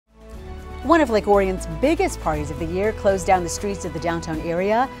One of Lake Orion's biggest parties of the year closed down the streets of the downtown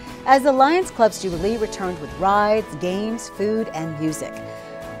area as the Lions Club's Jubilee returned with rides, games, food, and music.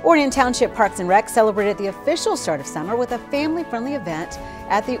 Orion Township Parks and Rec celebrated the official start of summer with a family-friendly event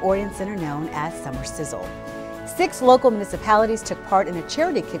at the Orion Center known as Summer Sizzle. 6 local municipalities took part in a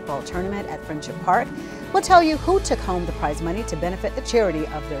charity kickball tournament at Friendship Park. We'll tell you who took home the prize money to benefit the charity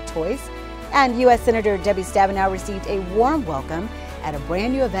of their choice. And U.S. Senator Debbie Stabenow received a warm welcome at a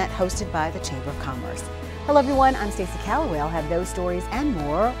brand new event hosted by the Chamber of Commerce. Hello everyone, I'm Stacy Calloway. I'll have those stories and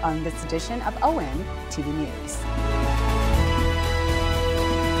more on this edition of ONTV News.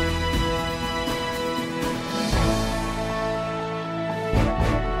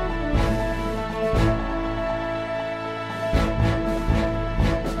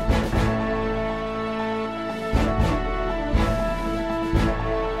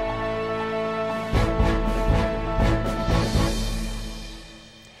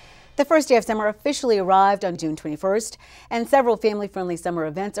 The first day of summer officially arrived on June 21st, and several family-friendly summer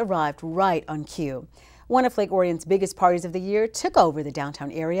events arrived right on cue. One of Lake Orion's biggest parties of the year took over the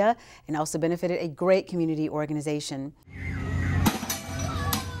downtown area and also benefited a great community organization.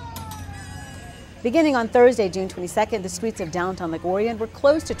 Beginning on Thursday, June 22nd, the streets of downtown Lake Orion were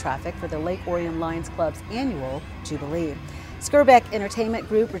closed to traffic for the Lake Orion Lions Club's annual Jubilee. Skirbeck Entertainment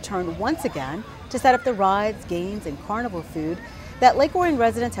Group returned once again to set up the rides, games, and carnival food that Lake Orion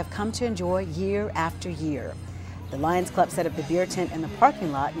residents have come to enjoy year after year. The Lions Club set up the beer tent in the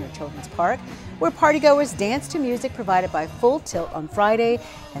parking lot near Children's Park, where partygoers danced to music provided by Full Tilt on Friday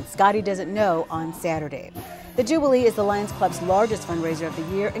and Scotty Doesn't Know on Saturday. The Jubilee is the Lions Club's largest fundraiser of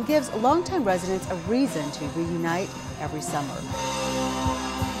the year and gives longtime residents a reason to reunite every summer.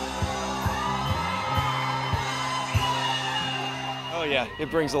 Oh yeah, it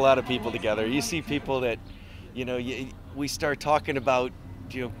brings a lot of people together. You see people that, we start talking about,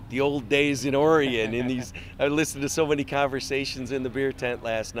 the old days in Orion. And I listened to so many conversations in the beer tent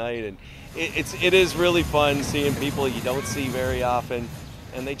last night, and it is really fun seeing people you don't see very often,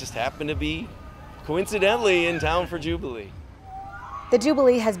 and they just happen to be coincidentally in town for Jubilee. The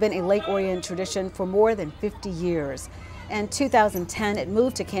Jubilee has been a Lake Orion tradition for more than 50 years. In 2010, it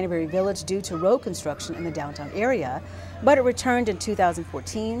moved to Canterbury Village due to road construction in the downtown area, but it returned in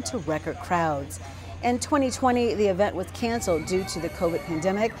 2014 to record crowds. In 2020, the event was canceled due to the COVID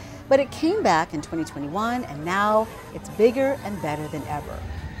pandemic, but it came back in 2021, and now it's bigger and better than ever.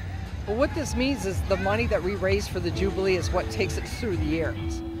 Well, what this means is the money that we raise for the Jubilee is what takes us through the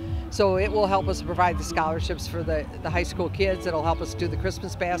years. So it will help us provide the scholarships for the high school kids. It'll help us do the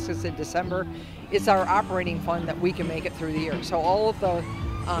Christmas baskets in December. It's our operating fund that we can make it through the year. So all of the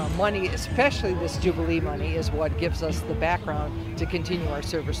money, especially this Jubilee money, is what gives us the background to continue our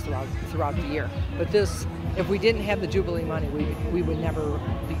service throughout the year. But this, if we didn't have the Jubilee money, we would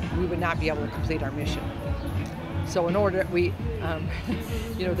not be able to complete our mission. So in order,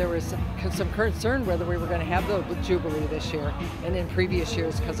 there was some concern whether we were going to have the Jubilee this year and in previous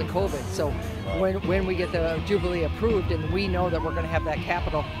years because of COVID. So when we get the Jubilee approved and we know that we're going to have that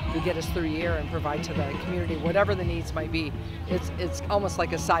capital to get us through the year and provide to the community whatever the needs might be, it's almost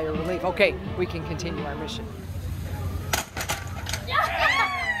like a sigh of relief. Okay, we can continue our mission.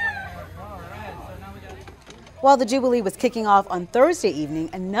 While the Jubilee was kicking off on Thursday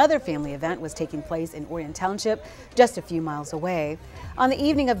evening, another family event was taking place in Orion Township, just a few miles away. On the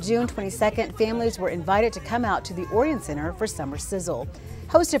evening of June 22nd, families were invited to come out to the Orion Center for Summer Sizzle.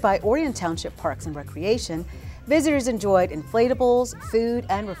 Hosted by Orion Township Parks and Recreation, visitors enjoyed inflatables, food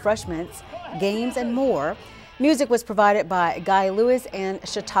and refreshments, games, and more. Music was provided by Guy Lewis and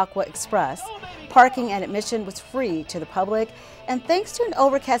Chautauqua Express. Parking and admission was free to the public, and thanks to an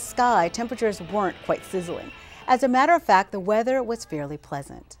overcast sky, temperatures weren't quite sizzling. As a matter of fact, the weather was fairly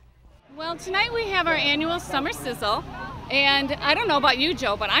pleasant. Well, tonight we have our annual Summer Sizzle, and I don't know about you,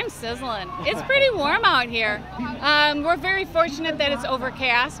 Joe, but I'm sizzling. It's pretty warm out here. We're very fortunate that it's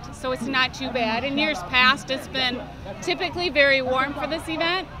overcast, so it's not too bad. In years past, it's been typically very warm for this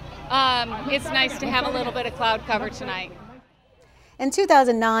event. It's nice to have a little bit of cloud cover tonight. In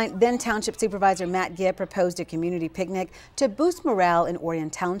 2009, then Township Supervisor Matt Gibb proposed a community picnic to boost morale in Orion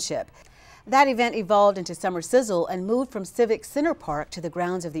Township. That event evolved into Summer Sizzle and moved from Civic Center Park to the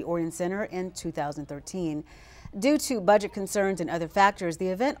grounds of the Orion Center in 2013. Due to budget concerns and other factors, the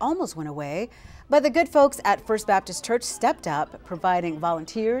event almost went away, but the good folks at First Baptist Church stepped up, providing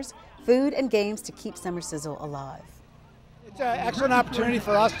volunteers, food, and games to keep Summer Sizzle alive. It's an excellent opportunity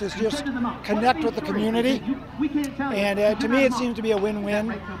for us to just connect with the community, and to me it seems to be a win-win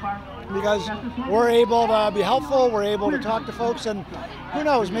because we're able to be helpful, we're able to talk to folks, and who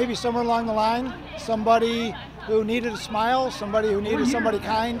knows, maybe somewhere along the line, somebody who needed a smile, somebody who needed somebody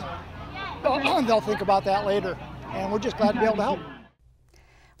kind, they'll think about that later. And we're just glad to be able to help.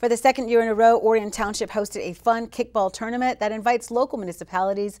 For the second year in a row, Orion Township hosted a fun kickball tournament that invites local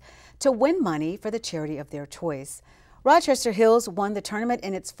municipalities to win money for the charity of their choice. Rochester Hills won the tournament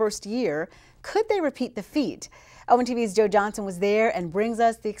in its first year. Could they repeat the feat? ONTV's Joe Johnson was there and brings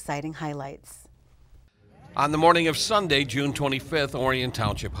us the exciting highlights. On the morning of Sunday, June 25th, Orion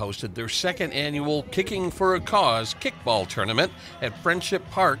Township hosted their second annual Kicking for a Cause kickball tournament at Friendship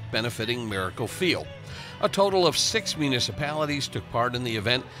Park, benefiting Miracle Field. A total of 6 municipalities took part in the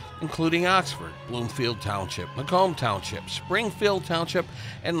event, including Oxford, Bloomfield Township, Macomb Township, Springfield Township,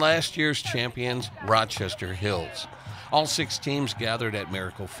 and last year's champions, Rochester Hills. All 6 teams gathered at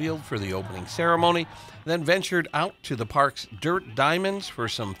Miracle Field for the opening ceremony, then ventured out to the park's Dirt Diamonds for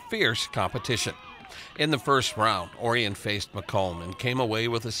some fierce competition. In the first round, Orion faced Macomb and came away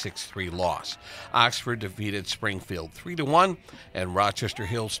with a 6-3 loss. Oxford defeated Springfield 3-1, and Rochester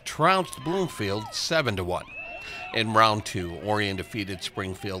Hills trounced Bloomfield 7-1. In round 2, Orion defeated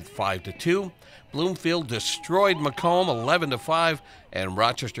Springfield 5-2. Bloomfield destroyed Macomb 11-5, and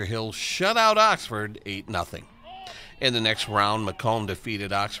Rochester Hills shut out Oxford 8-0. In the next round, Macomb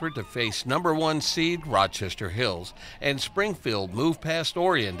defeated Oxford to face number 1 seed Rochester Hills, and Springfield moved past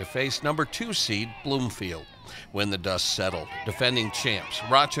Orion to face number 2 seed Bloomfield. When the dust settled, defending champs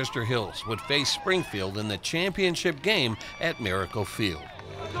Rochester Hills would face Springfield in the championship game at Miracle Field.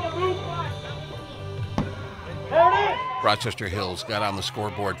 Rochester Hills got on the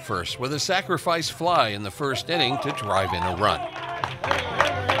scoreboard first with a sacrifice fly in the first inning to drive in a run.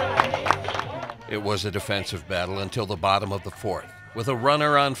 It was a defensive battle until the bottom of the 4th. With a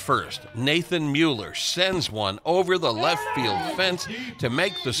runner on first, Nathan Mueller sends one over the left field fence to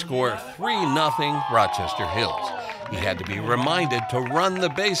make the score 3-0 Rochester Hills. He had to be reminded to run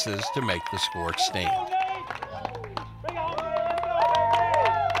the bases to make the score stand.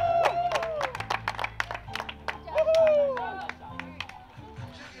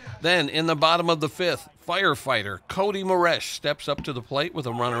 Then, in the bottom of the 5th, firefighter Cody Moresh steps up to the plate with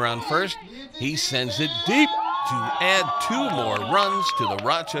a runner on first. He sends it deep to add 2 more runs to the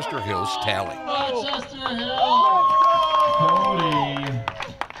Rochester Hills tally. Rochester Hills! Cody.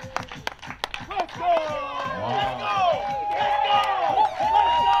 Let's go!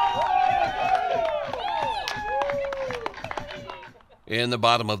 In the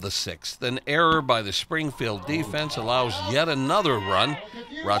bottom of the 6th, an error by the Springfield defense allows yet another run.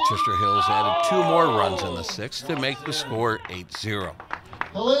 Rochester Hills added 2 more runs in the 6th to make the score 8-0.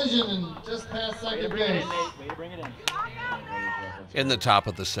 Collision just past second base. In the top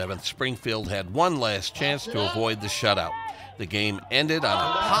of the 7th, Springfield had one last chance to avoid the shutout. The game ended on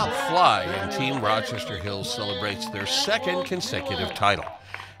a pop fly, and Team Rochester Hills celebrates their 2nd consecutive title.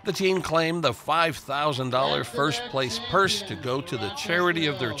 The team claimed the $5,000 first place purse to go to the charity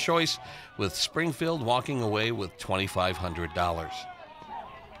of their choice, with Springfield walking away with $2,500.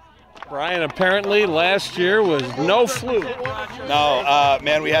 Brian, apparently last year was no fluke. No,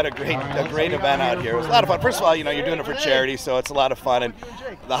 man, we had a great event out here. It was a lot of fun. First of all, you're doing it for charity, so it's a lot of fun. And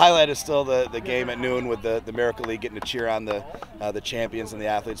the highlight is still the game at noon with the Miracle League getting to cheer on the champions and the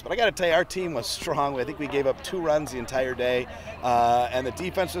athletes. But I got to tell you, our team was strong. I think we gave up 2 runs the entire day, and the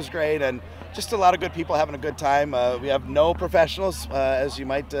defense was great, and just a lot of good people having a good time. We have no professionals, as it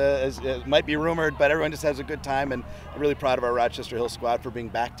might be rumored, but everyone just has a good time, and I'm really proud of our Rochester Hills squad for being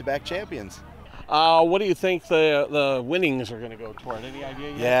back-to-back champions. What do you think the winnings are going to go toward? Any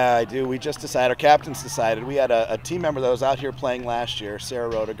idea yet? Yeah, I do. We just decided, our captains decided. We had a team member that was out here playing last year, Sarah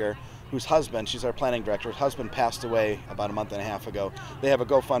Roediger, whose husband, she's our planning director, her husband passed away about a month and a half ago. They have a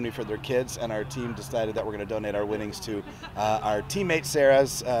GoFundMe for their kids, and our team decided that we're going to donate our winnings to our teammate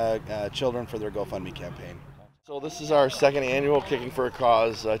Sarah's children for their GoFundMe campaign. So this is our 2nd annual Kicking for a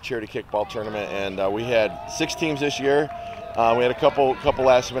Cause charity kickball tournament, and we had 6 teams this year. We had a couple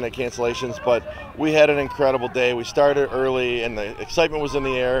last-minute cancellations, but we had an incredible day. We started early, and the excitement was in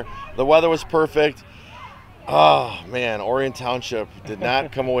the air. The weather was perfect. Oh, man, Orion Township did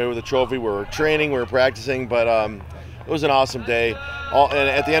not come away with a trophy. We were training, we were practicing, but it was an awesome day. And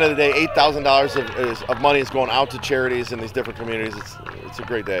at the end of the day, $8,000 of money is going out to charities in these different communities. It's a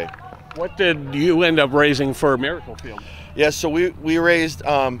great day. What did you end up raising for Miracle Field? Yes, so we raised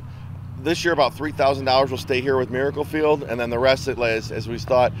this year about $3,000 will stay here with Miracle Field, and then the rest, as we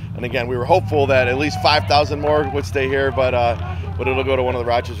thought. And again, we were hopeful that at least 5,000 more would stay here, but it'll go to one of the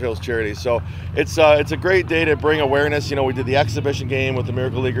Rochester Hills charities. So it's a great day to bring awareness. We did the exhibition game with the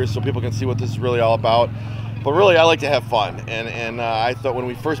Miracle Leaguers so people can see what this is really all about. But really, I like to have fun, and I thought when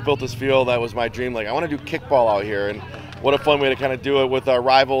we first built this field, that was my dream. Like, I want to do kickball out here, and what a fun way to kind of do it with our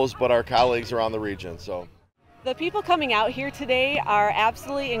rivals, but our colleagues around the region. So. The people coming out here today are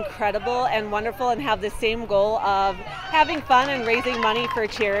absolutely incredible and wonderful and have the same goal of having fun and raising money for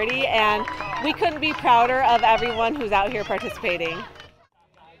charity, and we couldn't be prouder of everyone who's out here participating.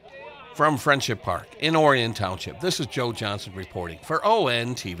 From Friendship Park in Orion Township, this is Joe Johnson reporting for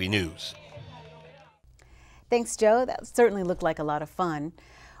ONTV News. Thanks, Joe. That certainly looked like a lot of fun.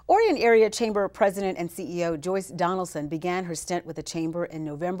 Orion Area Chamber President and CEO Joyce Donaldson began her stint with the Chamber in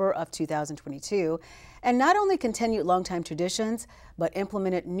November of 2022 and not only continued longtime traditions, but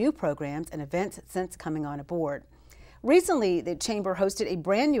implemented new programs and events since coming on aboard. Recently, the Chamber hosted a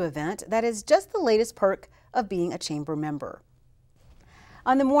brand new event that is just the latest perk of being a Chamber member.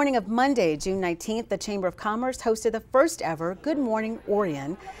 On the morning of Monday, June 19th, the Chamber of Commerce hosted the first ever Good Morning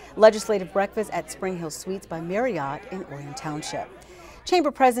Orion legislative breakfast at Spring Hill Suites by Marriott in Orion Township.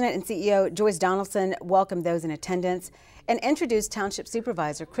 Chamber President and CEO Joyce Donaldson welcomed those in attendance and introduced Township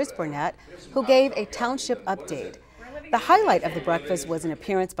Supervisor Chris Burnett, who gave a township update. The highlight of the breakfast was an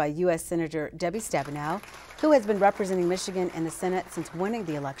appearance by U.S. Senator Debbie Stabenow, who has been representing Michigan in the Senate since winning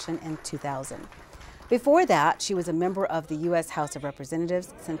the election in 2000. Before that, she was a member of the U.S. House of Representatives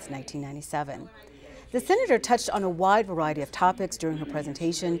since 1997. The senator touched on a wide variety of topics during her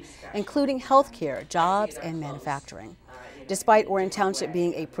presentation, including health care, jobs, and manufacturing. Despite Orion Township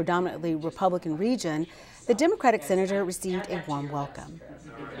being a predominantly Republican region, the Democratic senator received a warm welcome.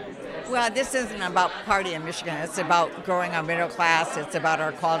 Well, this isn't about party in Michigan. It's about growing our middle class. It's about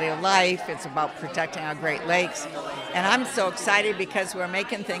our quality of life. It's about protecting our Great Lakes. And I'm so excited because we're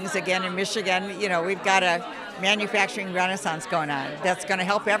making things again in Michigan. You know, we've got a manufacturing renaissance going on that's going to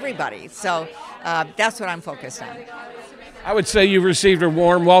help everybody. So that's what I'm focused on. I would say you've received a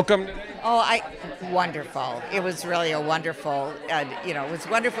warm welcome. Wonderful. It was really a wonderful, it was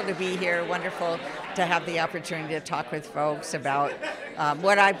wonderful to be here, wonderful to have the opportunity to talk with folks about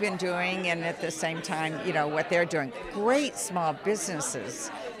what I've been doing and at the same time, what they're doing. Great small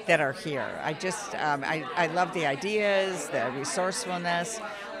businesses that are here. I love the ideas, the resourcefulness,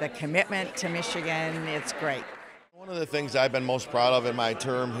 the commitment to Michigan. It's great. One of the things I've been most proud of in my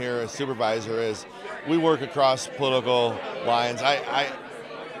term here as supervisor is we work across political lines.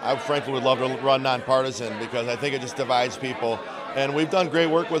 I frankly would love to run nonpartisan because I think it just divides people. And we've done great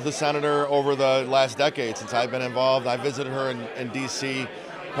work with the senator over the last decade since I've been involved. I visited her in D.C.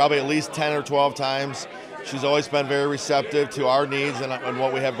 probably at least 10 or 12 times. She's always been very receptive to our needs and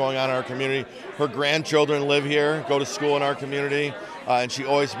what we have going on in our community. Her grandchildren live here, go to school in our community, and she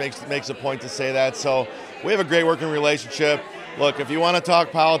always makes a point to say that. So we have a great working relationship. Look, if you want to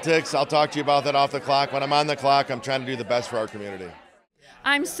talk politics, I'll talk to you about that off the clock. When I'm on the clock, I'm trying to do the best for our community.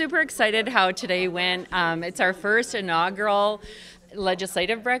 I'm super excited how today went. It's our first inaugural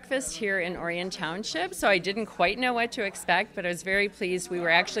legislative breakfast here in Orion Township, so I didn't quite know what to expect, but I was very pleased. We were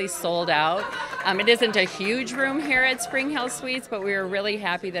actually sold out. It isn't a huge room here at Spring Hill Suites, but we were really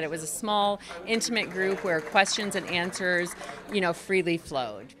happy that it was a small, intimate group where questions and answers, freely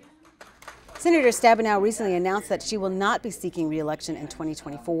flowed. Senator Stabenow recently announced that she will not be seeking re-election in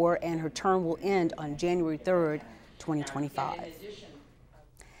 2024, and her term will end on January 3rd, 2025.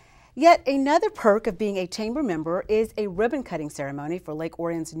 Yet another perk of being a Chamber member is a ribbon-cutting ceremony for Lake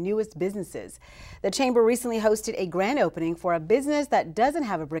Orion's newest businesses. The Chamber recently hosted a grand opening for a business that doesn't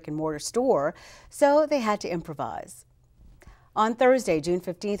have a brick-and-mortar store, so they had to improvise. On Thursday, June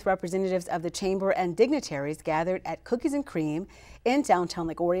 15th, representatives of the Chamber and dignitaries gathered at Cookies and Cream in downtown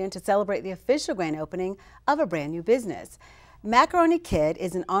Lake Orion to celebrate the official grand opening of a brand new business. Macaroni Kid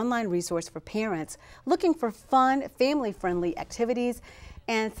is an online resource for parents looking for fun, family-friendly activities.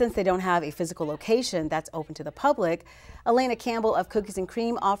 And since they don't have a physical location that's open to the public, Elena Campbell of Cookies and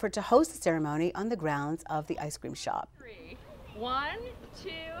Cream offered to host the ceremony on the grounds of the ice cream shop. 1, 2,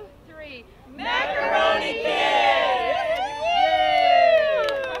 3. Macaroni Kid!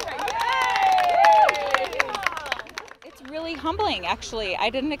 It's really humbling, actually. I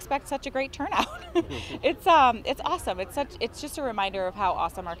didn't expect such a great turnout. It's awesome. It's just a reminder of how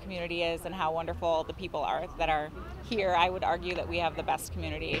awesome our community is and how wonderful the people are that are here. I would argue that we have the best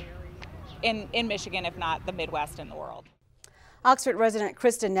community in Michigan, if not the Midwest in the world. Oxford resident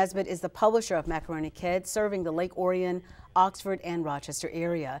Kristen Nesbitt is the publisher of Macaroni Kid, serving the Lake Orion, Oxford, and Rochester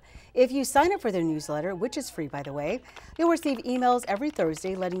area. If you sign up for their newsletter, which is free by the way, you'll receive emails every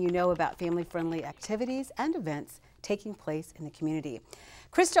Thursday letting you know about family-friendly activities and events taking place in the community.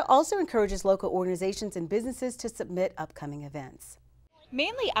 Krista also encourages local organizations and businesses to submit upcoming events.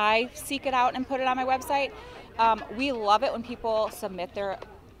 Mainly I seek it out and put it on my website. We love it when people submit their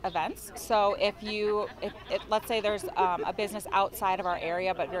events. So if let's say there's a business outside of our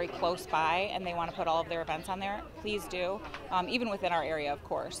area but very close by and they want to put all of their events on there, please do, even within our area of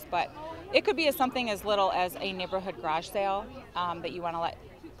course. But It could be something as little as a neighborhood garage sale that you want to let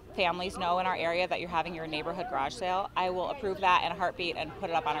families know in our area that you're having your neighborhood garage sale. I will approve that in a heartbeat and put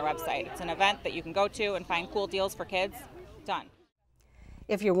it up on our website. It's an event that you can go to and find cool deals for kids. Done.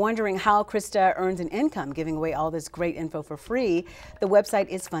 If you're wondering how Krista earns an income giving away all this great info for free, the website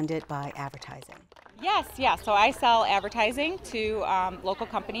is funded by advertising. Yes. So I sell advertising to local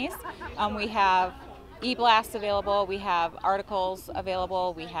companies. We have e-blasts available, we have articles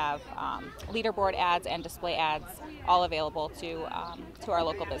available, we have leaderboard ads and display ads all available to our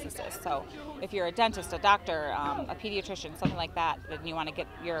local businesses. So if you're a dentist, a doctor, a pediatrician, something like that, and you want to get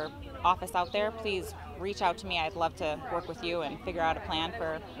your office out there, please reach out to me. I'd love to work with you and figure out a plan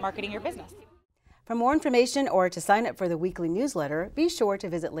for marketing your business. For more information or to sign up for the weekly newsletter, be sure to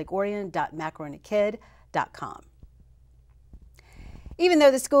visit lakeorion.macaronakid.com. Even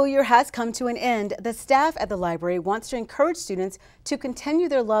though the school year has come to an end, the staff at the library wants to encourage students to continue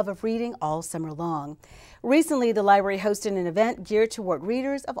their love of reading all summer long. Recently, the library hosted an event geared toward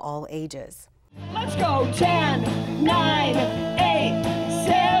readers of all ages. Let's go. 10, 9, 8,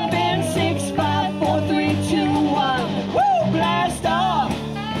 7, 6, 5, 4, 3, 2, 1. Woo! Blast off!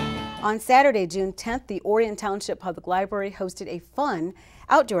 On Saturday, June 10th, the Orion Township Public Library hosted a fun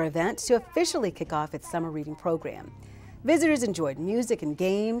outdoor event to officially kick off its summer reading program. Visitors enjoyed music and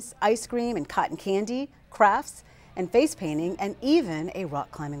games, ice cream and cotton candy, crafts and face painting, and even a rock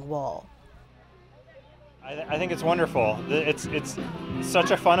climbing wall. I think it's wonderful. It's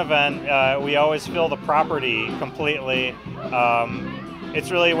such a fun event. We always fill the property completely. It's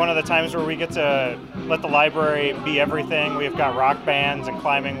really one of the times where we get to let the library be everything. We've got rock bands and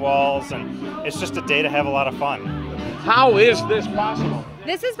climbing walls, and it's just a day to have a lot of fun. How is this possible?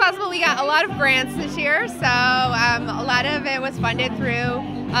 This is possible. We got a lot of grants this year, so a lot of it was funded through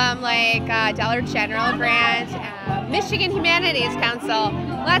Dollar General grant, Michigan Humanities Council,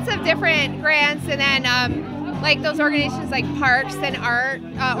 lots of different grants, and then like those organizations like Parks and Art,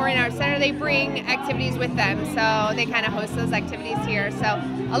 Orion Art Center, they bring activities with them, so they kind of host those activities here. So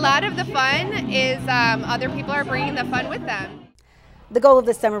a lot of the fun is other people are bringing the fun with them. The goal of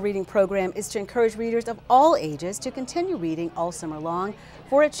the summer reading program is to encourage readers of all ages to continue reading all summer long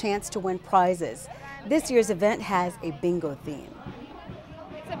for a chance to win prizes. This year's event has a bingo theme.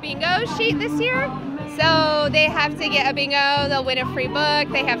 It's a bingo sheet this year, so they have to get a bingo, they'll win a free book,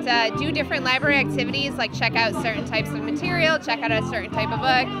 they have to do different library activities like check out certain types of material, check out a certain type of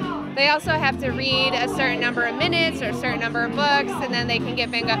book. They also have to read a certain number of minutes or a certain number of books, and then they can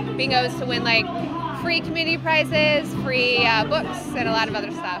get bingos to win like free community prizes, free books, and a lot of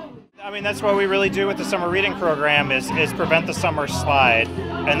other stuff. I mean, that's what we really do with the summer reading program is prevent the summer slide,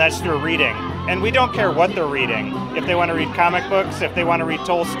 and that's through reading. And we don't care what they're reading. If they want to read comic books, if they want to read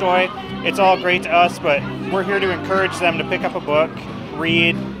Tolstoy, it's all great to us, but we're here to encourage them to pick up a book,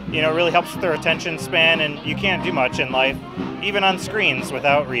 read. You know, it really helps with their attention span, and you can't do much in life, even on screens,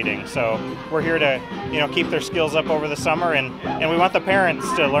 without reading. So we're here to, keep their skills up over the summer, and we want the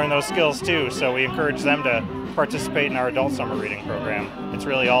parents to learn those skills too, so we encourage them to participate in our adult summer reading program. It's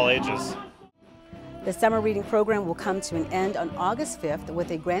really all ages. The summer reading program will come to an end on August 5th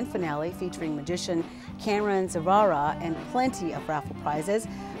with a grand finale featuring magician Cameron Zavara and plenty of raffle prizes.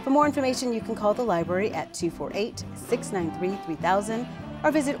 For more information, you can call the library at 248-693-3000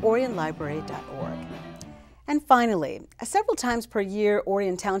 or visit orionlibrary.org. And finally, several times per year,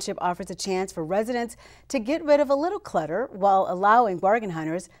 Orion Township offers a chance for residents to get rid of a little clutter while allowing bargain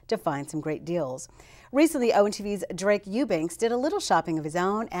hunters to find some great deals. Recently, ONTV's Drake Eubanks did a little shopping of his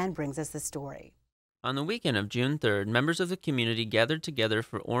own and brings us the story. On the weekend of June 3rd, members of the community gathered together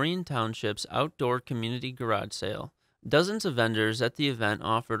for Orion Township's outdoor community garage sale. Dozens of vendors at the event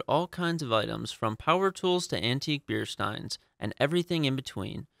offered all kinds of items, from power tools to antique beer steins, and everything in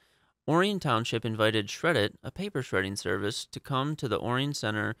between. Orion Township invited Shred It, a paper shredding service, to come to the Orion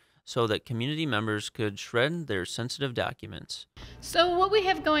Center so that community members could shred their sensitive documents. So what we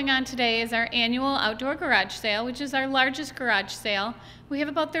have going on today is our annual outdoor garage sale, which is our largest garage sale. We have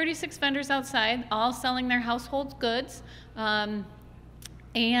about 36 vendors outside, all selling their household goods. And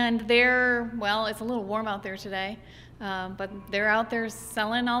they're, well, it's a little warm out there today, but they're out there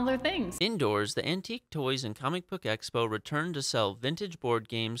selling all their things. Indoors, the Antique Toys and Comic Book Expo returned to sell vintage board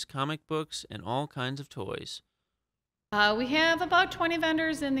games, comic books, and all kinds of toys. We have about 20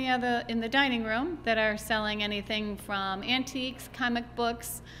 vendors in the dining room that are selling anything from antiques, comic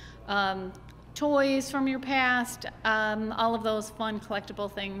books, toys from your past, all of those fun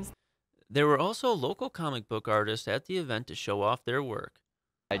collectible things. There were also local comic book artists at the event to show off their work.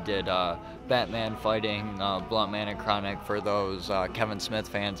 I did Batman fighting Blunt Man and Chronic for those Kevin Smith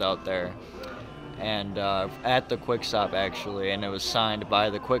fans out there. and at the Quick Stop actually, and it was signed by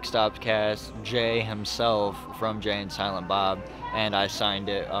the Quick Stop cast, Jay himself from Jay and Silent Bob, and I signed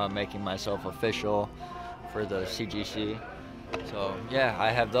it, making myself official for the CGC. So yeah, I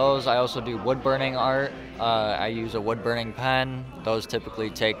have those. I also do wood burning art. I use a wood burning pen. Those typically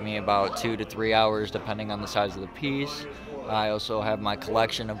take me about 2 to 3 hours depending on the size of the piece. I also have my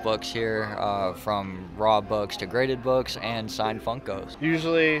collection of books here, from raw books to graded books and signed Funkos.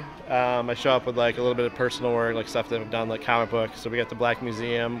 Usually I show up with like a little bit of personal work, like stuff that I've done, like comic books. So we got the Black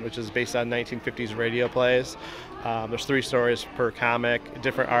Museum, which is based on 1950s radio plays. There's 3 stories per comic.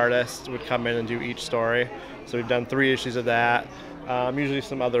 Different artists would come in and do each story. So we've done 3 issues of that. Usually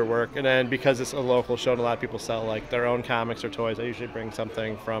some other work, and then because it's a local show and a lot of people sell like their own comics or toys, I usually bring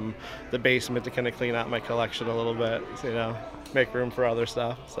something from the basement to kind of clean out my collection a little bit, you know, make room for other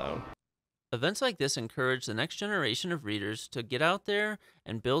stuff. So Events like this encourage the next generation of readers to get out there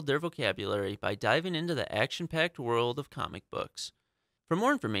and build their vocabulary by diving into the action-packed world of comic books. For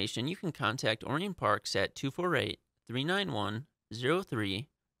more information, you can contact Orion Parks at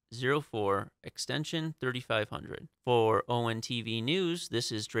 248-391-0304, extension 3500. For ONTV News,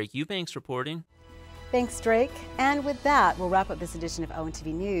 this is Drake Eubanks reporting. Thanks, Drake. And with that, we'll wrap up this edition of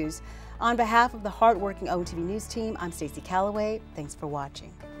ONTV News. On behalf of the hardworking ONTV News team, I'm Stacy Calloway. Thanks for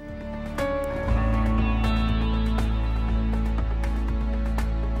watching.